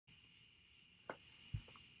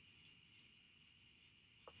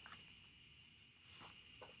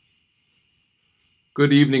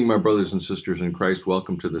Good evening, my brothers and sisters in Christ.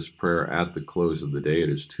 Welcome to this prayer at the close of the day. It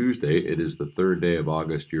is Tuesday. It is the third day of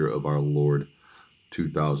August, year of our Lord,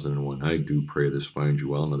 2001. I do pray this finds you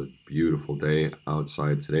well. Another beautiful day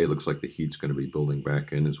outside today. It looks like the heat's going to be building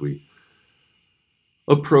back in as we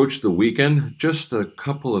approach the weekend. Just a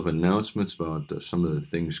couple of announcements about some of the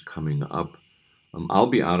things coming up. I'll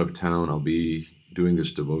be out of town. I'll be doing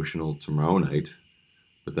this devotional tomorrow night,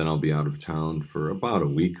 but then I'll be out of town for about a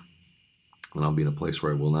week. And I'll be in a place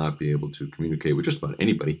where I will not be able to communicate with just about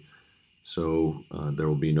anybody. So there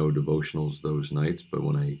will be no devotionals those nights. But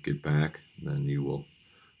when I get back, then you will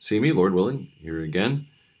see me, Lord willing, here again.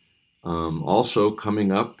 Also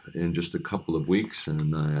coming up in just a couple of weeks,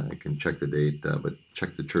 and I can check the date, but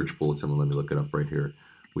check the church bulletin and let me look it up right here.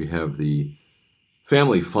 We have the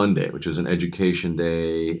Family Fun Day, which is an education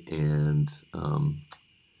day, and I'm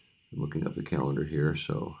looking up the calendar here,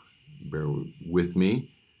 so bear with me.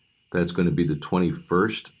 That's going to be the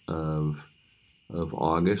 21st of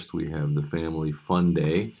August. We have the Family Fun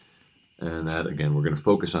Day. And that, again, we're going to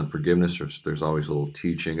focus on forgiveness. There's always a little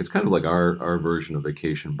teaching. It's kind of like our version of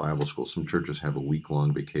Vacation Bible School. Some churches have a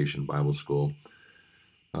week-long Vacation Bible School.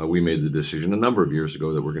 We made the decision a number of years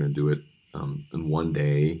ago that we're going to do it in one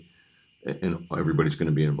day. And everybody's going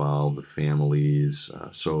to be involved, the families.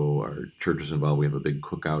 So our church is involved. We have a big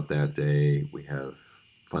cookout that day. We have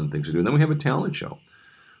fun things to do. And then we have a talent show.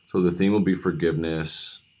 So the theme will be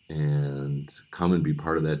forgiveness, and come and be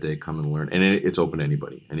part of that day, come and learn. And it's open to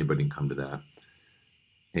anybody. Anybody can come to that.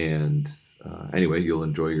 And anyway, you'll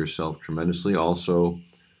enjoy yourself tremendously. Also,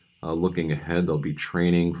 looking ahead, there'll be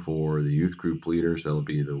training for the youth group leaders. That'll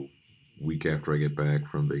be the week after I get back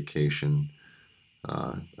from vacation.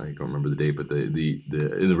 I don't remember the date, but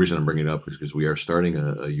the reason I'm bringing it up is because we are starting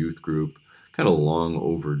a youth group, kind of long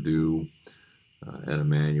overdue, at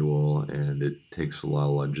Emmanuel, and it takes a lot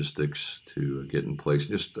of logistics to get in place.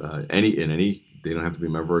 Just they don't have to be a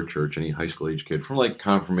member of our church, any high school age kid from like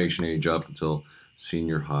confirmation age up until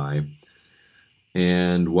senior high.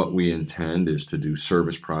 And what we intend is to do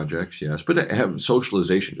service projects, yes, but to have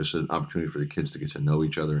socialization, just an opportunity for the kids to get to know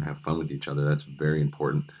each other and have fun with each other. That's very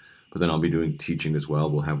important. But then I'll be doing teaching as well.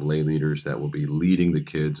 We'll have lay leaders that will be leading the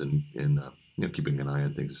kids and keeping an eye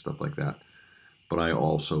on things and stuff like that. But I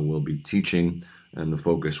also will be teaching, and the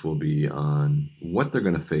focus will be on what they're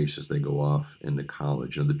going to face as they go off into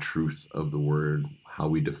college, the truth of the Word, how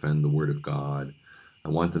we defend the Word of God. I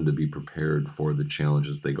want them to be prepared for the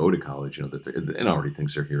challenges they go to college, and already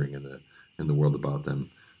things they're hearing in the world about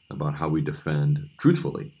them, about how we defend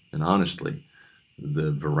truthfully and honestly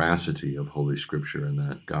the veracity of Holy Scripture, and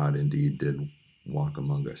that God indeed did walk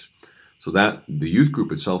among us. So that the youth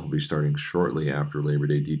group itself will be starting shortly after Labor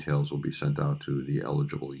Day. Details will be sent out to the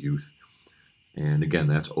eligible youth. And again,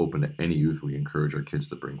 that's open to any youth. We encourage our kids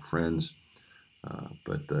to bring friends,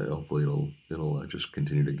 but hopefully it'll just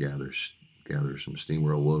continue to gather some steam.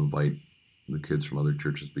 We'll invite the kids from other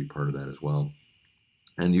churches to be part of that as well.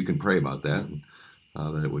 And you can pray about that,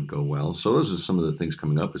 that it would go well. So those are some of the things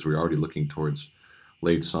coming up as we're already looking towards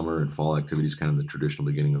late summer and fall activities, kind of the traditional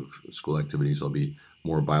beginning of school activities. There'll be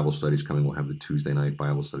more Bible studies coming. We'll have the Tuesday night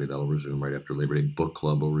Bible study. That'll resume right after Labor Day. Book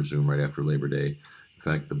club will resume right after Labor Day. In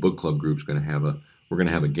fact, the book club group's we're going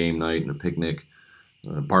to have a game night and a picnic,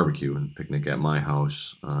 barbecue and picnic at my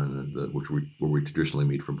house, where we traditionally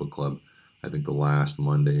meet for book club. I think the last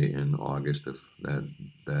Monday in August, if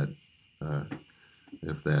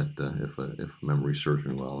memory serves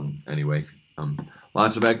me well. And anyway,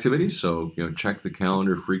 lots of activities. So check the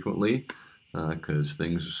calendar frequently, because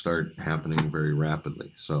things start happening very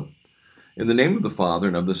rapidly. So, in the name of the Father,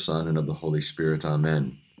 and of the Son, and of the Holy Spirit,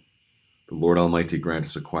 amen. The Lord Almighty grant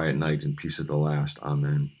us a quiet night and peace at the last,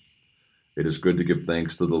 amen. It is good to give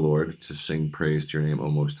thanks to the Lord, to sing praise to your name,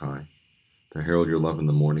 O Most High, to herald your love in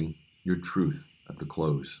the morning, your truth at the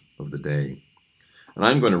close of the day. And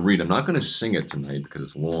I'm going to read. I'm not going to sing it tonight because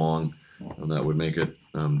it's long, and that would make it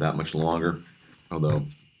that much longer, although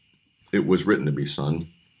it was written to be sung.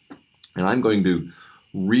 And I'm going to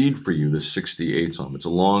read for you the 68th Psalm. It's a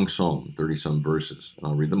long psalm, 30-some verses, and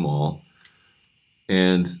I'll read them all.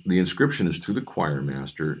 And the inscription is to the choir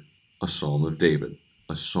master, a psalm of David,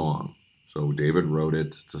 a song. So David wrote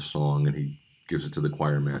it, it's a song, and he gives it to the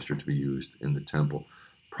choir master to be used in the temple.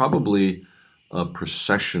 Probably a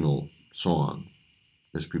processional song.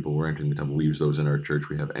 As people were entering the temple, we use those in our church.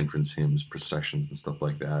 We have entrance hymns, processions, and stuff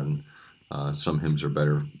like that. And some hymns are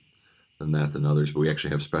better than that than others, but we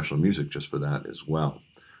actually have special music just for that as well.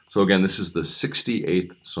 So again, this is the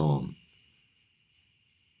 68th Psalm.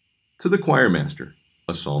 To the choir master,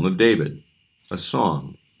 a psalm of David, a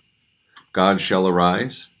song. God shall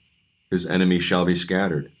arise, his enemies shall be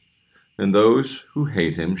scattered. and those who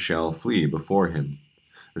hate him shall flee before him.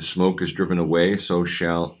 As smoke is driven away, so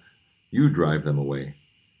shall you drive them away.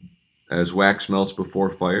 As wax melts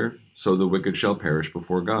before fire, so the wicked shall perish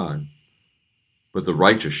before God. But the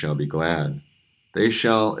righteous shall be glad. They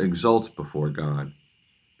shall exult before God.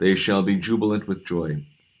 They shall be jubilant with joy.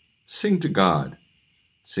 Sing to God.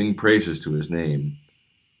 Sing praises to his name.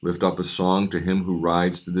 Lift up a song to him who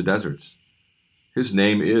rides through the deserts. His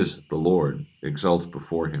name is the Lord. Exult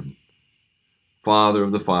before him. Father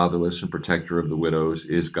of the fatherless and protector of the widows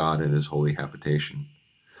is God in his holy habitation.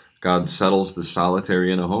 God settles the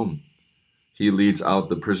solitary in a home. He leads out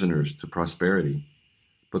the prisoners to prosperity,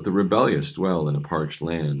 but the rebellious dwell in a parched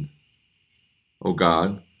land. O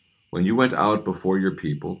God, when you went out before your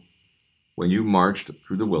people, when you marched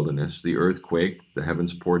through the wilderness, the earth quaked, the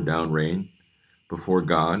heavens poured down rain, before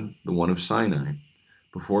God, the one of Sinai,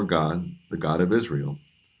 before God, the God of Israel.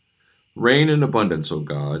 Rain in abundance, O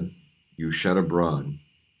God, you shed abroad.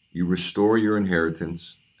 You restore your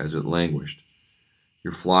inheritance as it languished.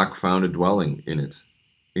 Your flock found a dwelling in it.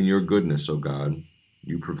 In your goodness, O God,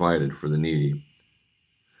 you provided for the needy.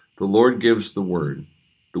 The Lord gives the word.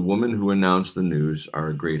 The women who announce the news are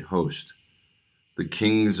a great host. The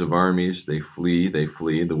kings of armies, they flee.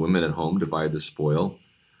 The women at home divide the spoil,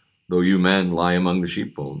 though you men lie among the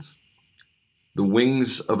sheepfolds. The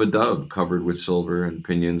wings of a dove covered with silver and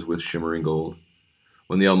pinions with shimmering gold.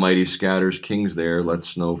 When the Almighty scatters kings there, let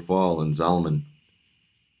snow fall in Zalman.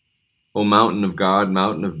 O mountain of God,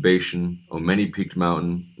 mountain of Bashan, O many-peaked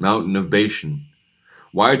mountain, mountain of Bashan,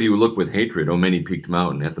 why do you look with hatred, O many-peaked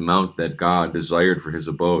mountain, at the mount that God desired for his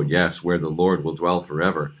abode, yes, where the Lord will dwell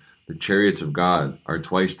forever? The chariots of God are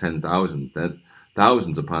twice 10,000, that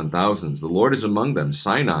thousands upon thousands. The Lord is among them.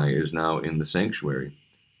 Sinai is now in the sanctuary.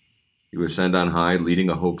 You ascend on high, leading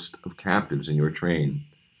a host of captives in your train,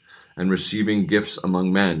 and receiving gifts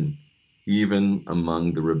among men, even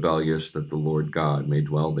among the rebellious, that the Lord God may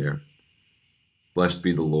dwell there. Blessed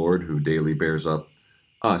be the Lord, who daily bears us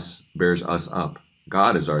up.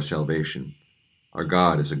 God is our salvation. Our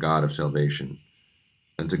God is a God of salvation.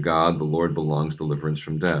 And to God, the Lord, belongs deliverance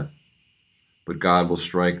from death. But God will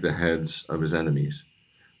strike the heads of his enemies,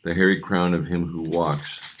 the hairy crown of him who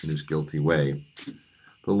walks in his guilty way.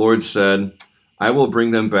 The Lord said, I will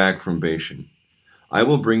bring them back from Bashan. I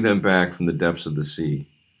will bring them back from the depths of the sea,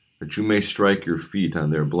 that you may strike your feet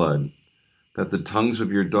on their blood, that the tongues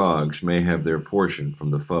of your dogs may have their portion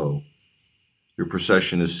from the foe. Your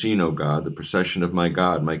procession is seen, O God, the procession of my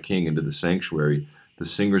God, my King, into the sanctuary, the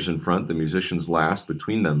singers in front, the musicians last,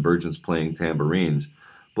 between them virgins playing tambourines.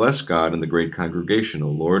 Bless God in the great congregation, O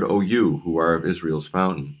Lord, O you who are of Israel's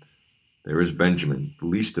fountain. There is Benjamin, the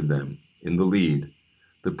least of them, in the lead,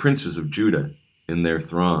 the princes of Judah in their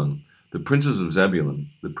throng, the princes of Zebulun,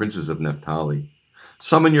 the princes of Naphtali.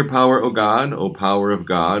 Summon your power, O God, O power of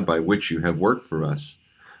God, by which you have worked for us.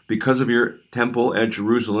 Because of your temple at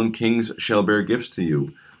Jerusalem, kings shall bear gifts to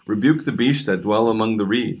you. Rebuke the beasts that dwell among the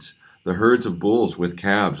reeds, the herds of bulls with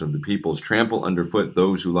calves of the peoples. Trample underfoot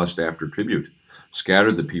those who lust after tribute.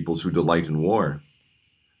 Scatter the peoples who delight in war.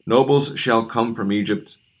 Nobles shall come from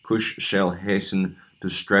Egypt. Cush shall hasten to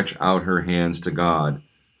stretch out her hands to God.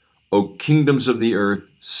 O kingdoms of the earth,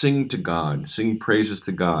 sing to God. Sing praises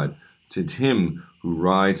to God, to him who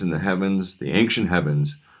rides in the heavens, the ancient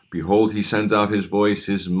heavens. Behold, he sends out his voice,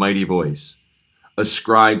 his mighty voice.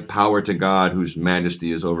 Ascribe power to God, whose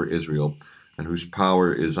majesty is over Israel, and whose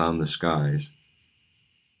power is on the skies.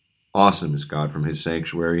 Awesome is God from his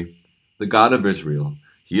sanctuary, the God of Israel.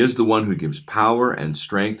 He is the one who gives power and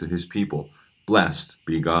strength to his people. Blessed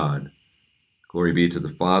be God. Glory be to the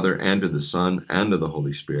Father, and to the Son, and to the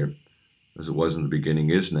Holy Spirit, as it was in the beginning,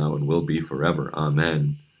 is now, and will be forever.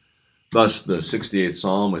 Amen. Thus, the 68th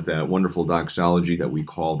Psalm, with that wonderful doxology that we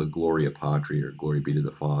call the Gloria Patri, or Glory be to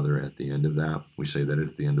the Father, at the end of that. We say that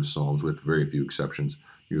at the end of Psalms, with very few exceptions.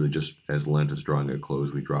 Usually just as Lent is drawing to a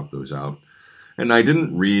close, we drop those out. And I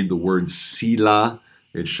didn't read the word Selah.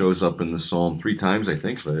 It shows up in the Psalm 3 times, I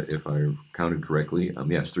think, if I counted correctly.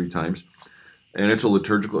 Yes, 3 times. And it's a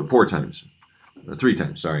liturgical, 4 times. 3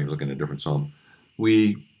 times, sorry, I'm looking at a different Psalm.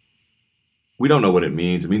 We don't know what it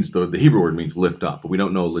means. It means the Hebrew word means lift up, but we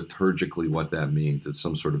don't know liturgically what that means. It's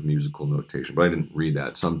some sort of musical notation, but I didn't read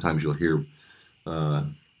that. Sometimes you'll hear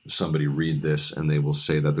somebody read this, and they will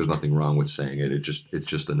say that there's nothing wrong with saying it. It's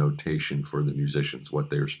just a notation for the musicians, what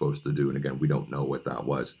they're supposed to do. And again, we don't know what that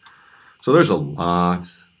was. So there's a lot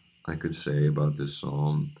I could say about this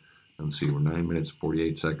psalm. Let's see, we're 9 minutes,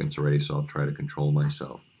 48 seconds already, so I'll try to control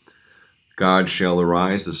myself. God shall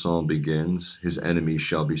arise, the psalm begins. His enemies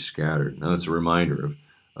shall be scattered. Now it's a reminder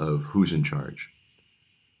of who's in charge.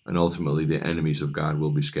 And ultimately, the enemies of God will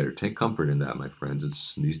be scattered. Take comfort in that, my friends.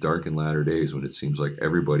 It's in these dark and latter days when it seems like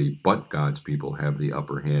everybody but God's people have the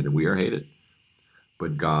upper hand, and we are hated.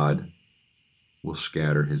 But God will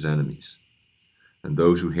scatter his enemies, and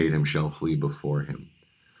those who hate him shall flee before him.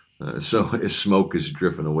 So as smoke is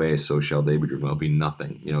driven away, so shall they be driven. It'll be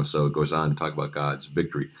nothing. So it goes on to talk about God's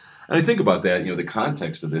victory. And I think about that, the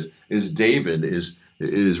context of this is David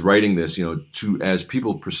is writing this, to as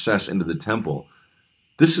people process into the temple.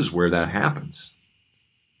 This is where that happens.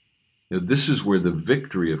 This is where the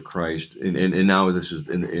victory of Christ, and now this is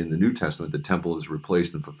in the New Testament, the temple is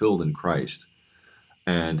replaced and fulfilled in Christ.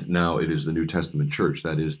 And now it is the New Testament church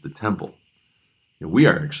that is the temple. We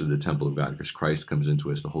are actually the temple of God because Christ comes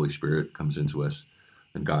into us, the Holy Spirit comes into us,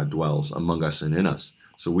 and God dwells among us and in us.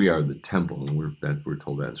 So we are the temple, and we're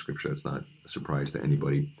told that in Scripture. That's not a surprise to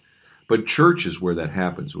anybody. But church is where that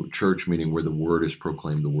happens. Church meaning where the word is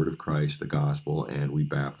proclaimed, the word of Christ, the gospel, and we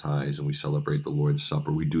baptize and we celebrate the Lord's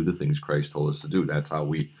Supper. We do the things Christ told us to do. That's how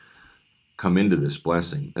we come into this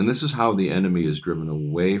blessing. And this is how the enemy is driven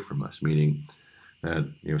away from us, meaning that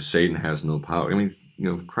Satan has no power.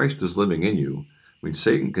 If Christ is living in you,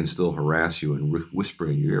 Satan can still harass you and whisper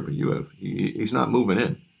in your ear, but he's not moving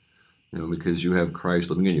in, because you have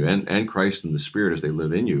Christ living in you, and Christ and the Spirit as they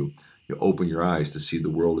live in you. You open your eyes to see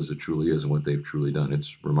the world as it truly is and what they've truly done.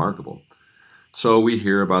 It's remarkable. So we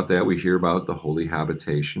hear about that. We hear about the holy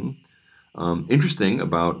habitation. Interesting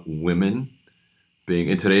about women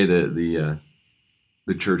being, and today the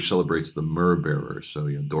church celebrates the myrrh bearers. So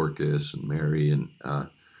Dorcas and Mary and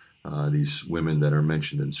these women that are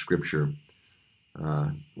mentioned in Scripture.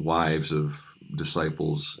 Wives of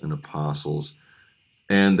disciples and apostles,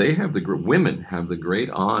 and women have the great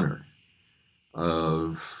honor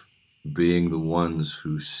of being the ones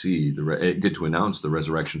who get to announce the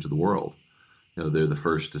resurrection to the world. They're the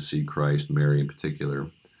first to see Christ, Mary in particular,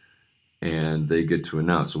 and they get to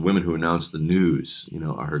announce. So women who announce the news,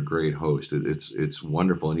 are her great host. It's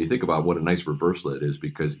wonderful, and you think about what a nice reversal it is,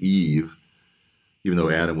 because Eve, even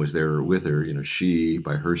though Adam was there with her, she,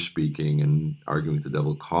 by her speaking and arguing with the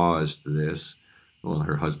devil, caused this. Well,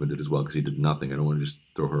 her husband did as well, because he did nothing. I don't want to just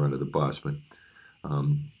throw her under the bus,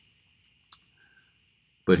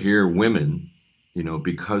 but here women,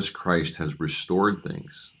 because Christ has restored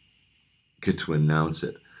things, get to announce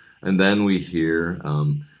it. And then we hear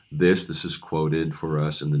this is quoted for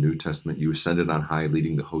us in the New Testament. You ascended on high,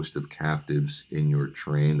 leading the host of captives in your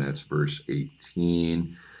train. That's verse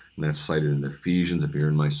 18. And that's cited in Ephesians. If you're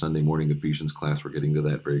in my Sunday morning Ephesians class, we're getting to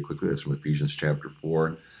that very quickly. That's from Ephesians chapter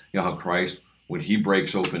 4. How Christ, when he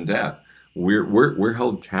breaks open death, we're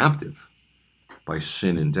held captive by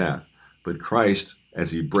sin and death. But Christ,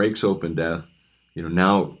 as he breaks open death,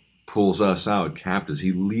 now pulls us out captives.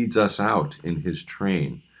 He leads us out in his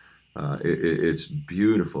train. It's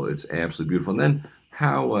beautiful. It's absolutely beautiful. And then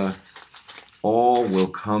how all will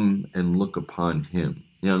come and look upon him.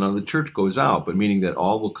 Now the church goes out, but meaning that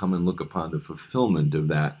all will come and look upon the fulfillment of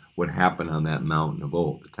that, what happened on that mountain of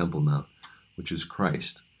old, the Temple Mount, which is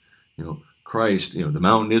Christ. Christ, the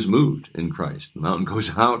mountain is moved in Christ. The mountain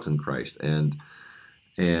goes out in Christ. And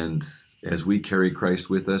as we carry Christ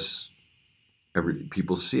with us,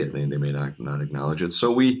 people see it. They may not acknowledge it.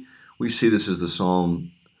 So we see this as the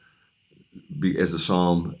psalm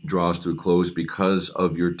draws to a close. Because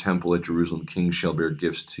of your temple at Jerusalem, kings shall bear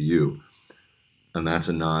gifts to you. And that's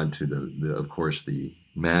a nod to of course, the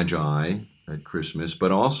Magi at Christmas,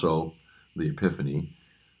 but also the Epiphany,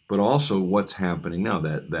 but also what's happening now,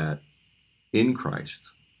 that in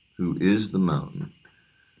Christ, who is the mountain,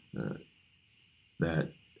 that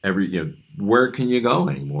where can you go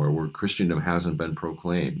anymore where Christendom hasn't been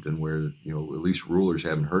proclaimed, and where, at least rulers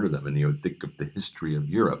haven't heard of them. And, think of the history of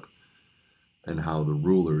Europe and how the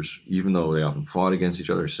rulers, even though they often fought against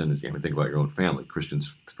each other, think about your own family.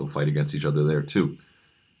 Christians still fight against each other there too.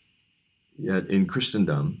 Yet in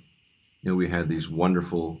Christendom, we had these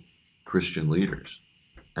wonderful Christian leaders.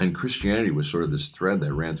 And Christianity was sort of this thread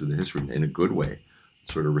that ran through the history in a good way,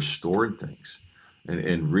 sort of restored things,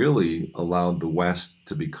 and really allowed the West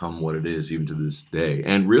to become what it is even to this day.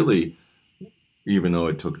 And really, even though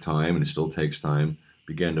it took time, and it still takes time,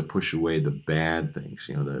 began to push away the bad things,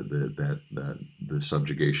 the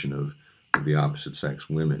subjugation of the opposite sex,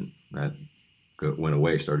 women, that went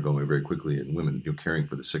away, started going away very quickly, and women, caring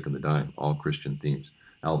for the sick and the dying, all Christian themes.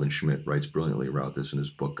 Alvin Schmidt writes brilliantly about this in his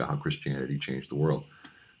book, How Christianity Changed the World.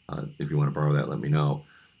 If you want to borrow that, let me know.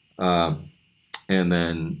 And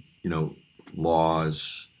then,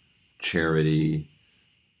 laws, charity.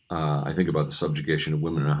 I think about the subjugation of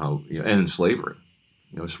women and how, and slavery.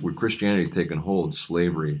 Where Christianity has taken hold,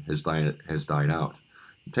 slavery has died out.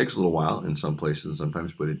 It takes a little while in some places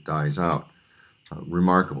sometimes, but it dies out.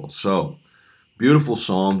 Remarkable. So, beautiful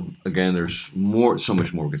psalm. Again, there's so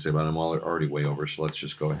much more we can say about it. I'm already way over, so let's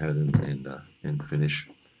just go ahead and finish.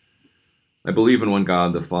 I believe in one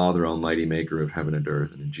God, the Father, Almighty, maker of heaven and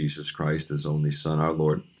earth, and in Jesus Christ, his only Son, our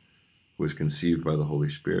Lord, who was conceived by the Holy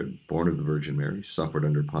Spirit, born of the Virgin Mary, suffered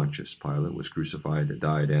under Pontius Pilate, was crucified,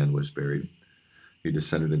 died, and was buried. He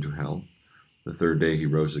descended into hell. The third day he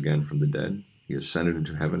rose again from the dead. He ascended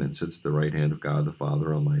into heaven and sits at the right hand of God the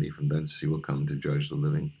Father Almighty. From thence he will come to judge the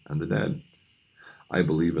living and the dead. I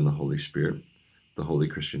believe in the Holy Spirit, the holy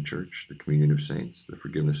Christian Church, the communion of saints, the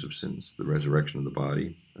forgiveness of sins, the resurrection of the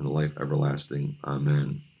body, and the life everlasting.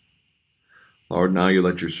 Amen. Lord, now you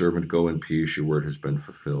let your servant go in peace. Your word has been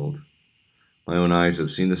fulfilled. My own eyes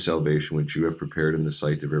have seen the salvation which you have prepared in the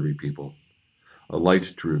sight of every people, a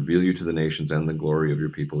light to reveal you to the nations and the glory of your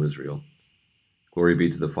people Israel. Glory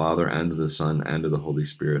be to the Father, and to the Son, and to the Holy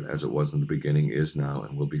Spirit, as it was in the beginning, is now,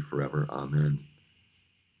 and will be forever. Amen.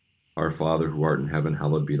 Our Father, who art in heaven,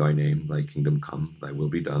 hallowed be thy name. Thy kingdom come, thy will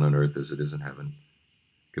be done on earth as it is in heaven.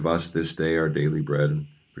 Give us this day our daily bread, and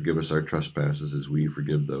forgive us our trespasses as we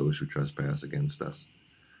forgive those who trespass against us.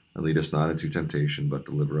 And lead us not into temptation, but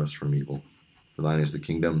deliver us from evil. For thine is the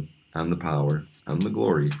kingdom, and the power, and the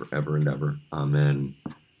glory, forever and ever. Amen.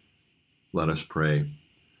 Let us pray.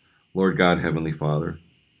 Lord God, Heavenly Father,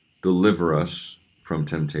 deliver us from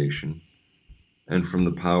temptation and from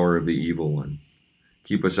the power of the evil one.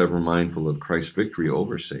 Keep us ever mindful of Christ's victory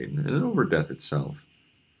over Satan and over death itself.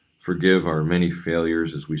 Forgive our many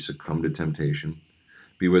failures as we succumb to temptation.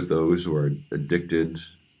 Be with those who are addicted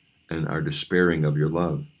and are despairing of your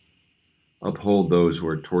love. Uphold those who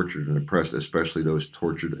are tortured and oppressed, especially those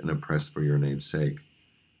tortured and oppressed for your name's sake.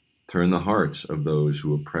 Turn the hearts of those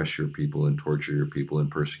who oppress your people and torture your people and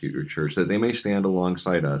persecute your church, that they may stand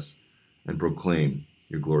alongside us and proclaim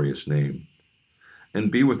your glorious name. And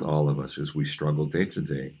be with all of us as we struggle day to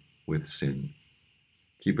day with sin.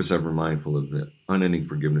 Keep us ever mindful of the unending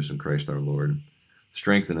forgiveness in Christ our Lord.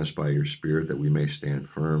 Strengthen us by your Spirit that we may stand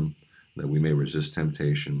firm, that we may resist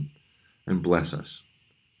temptation, and bless us.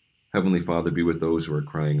 Heavenly Father, be with those who are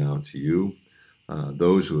crying out to you,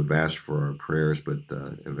 those who have asked for our prayers but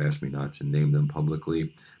have asked me not to name them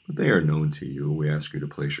publicly, but they are known to you. We ask you to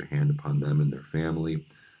place your hand upon them and their family,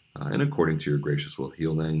 and according to your gracious will,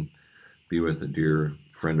 heal them. Be with a dear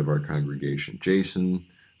friend of our congregation, Jason,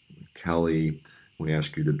 Kelly. We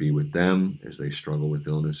ask you to be with them as they struggle with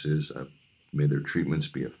illnesses. May their treatments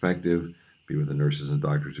be effective. Be with the nurses and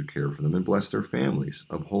doctors who care for them, and bless their families.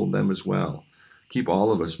 Uphold them as well. Keep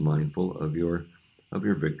all of us mindful of your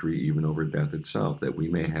victory, even over death itself, that we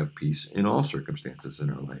may have peace in all circumstances in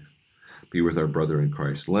our life. Be with our brother in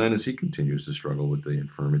Christ, Len, as he continues to struggle with the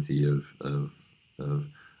infirmity of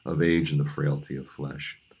age and the frailty of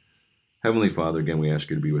flesh. Heavenly Father, again, we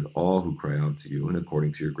ask you to be with all who cry out to you, and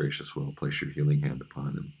according to your gracious will, place your healing hand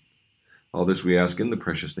upon them. All this we ask in the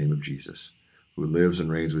precious name of Jesus, who lives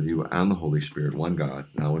and reigns with you and the Holy Spirit, one God,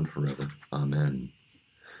 now and forever. Amen.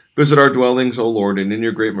 Visit our dwellings, O Lord, and in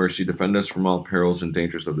your great mercy defend us from all perils and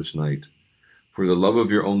dangers of this night. For the love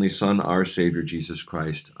of your only Son, our Savior, Jesus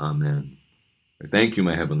Christ. Amen. I thank you,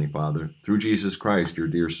 my Heavenly Father, through Jesus Christ, your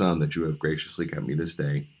dear Son, that you have graciously kept me this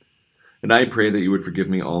day. And I pray that you would forgive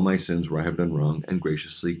me all my sins where I have done wrong, and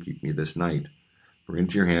graciously keep me this night. For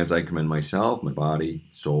into your hands I commend myself, my body,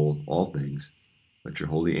 soul, all things. Let your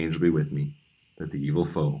holy angel be with me, that the evil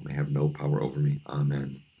foe may have no power over me.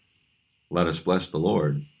 Amen. Let us bless the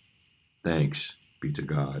Lord. Thanks be to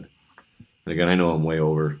God. And again, I know I'm way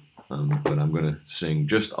over, but I'm going to sing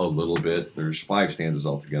just a little bit. There's 5 stanzas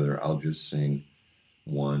altogether. I'll just sing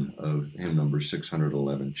one of hymn number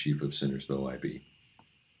 611, Chief of Sinners Though I Be.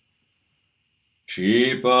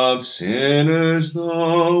 Chief of sinners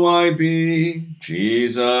though I be,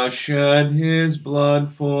 Jesus shed his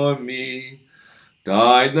blood for me,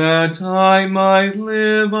 died that I might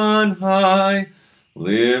live on high,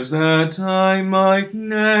 lives that I might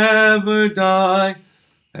never die.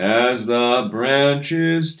 As the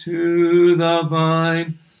branches to the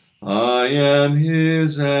vine, I am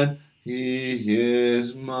his and he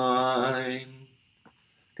is mine.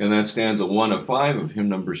 And that stanza 1 of 5 of hymn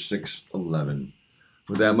number 611.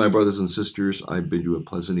 With that, my brothers and sisters, I bid you a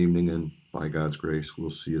pleasant evening, and by God's grace, we'll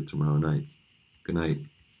see you tomorrow night. Good night.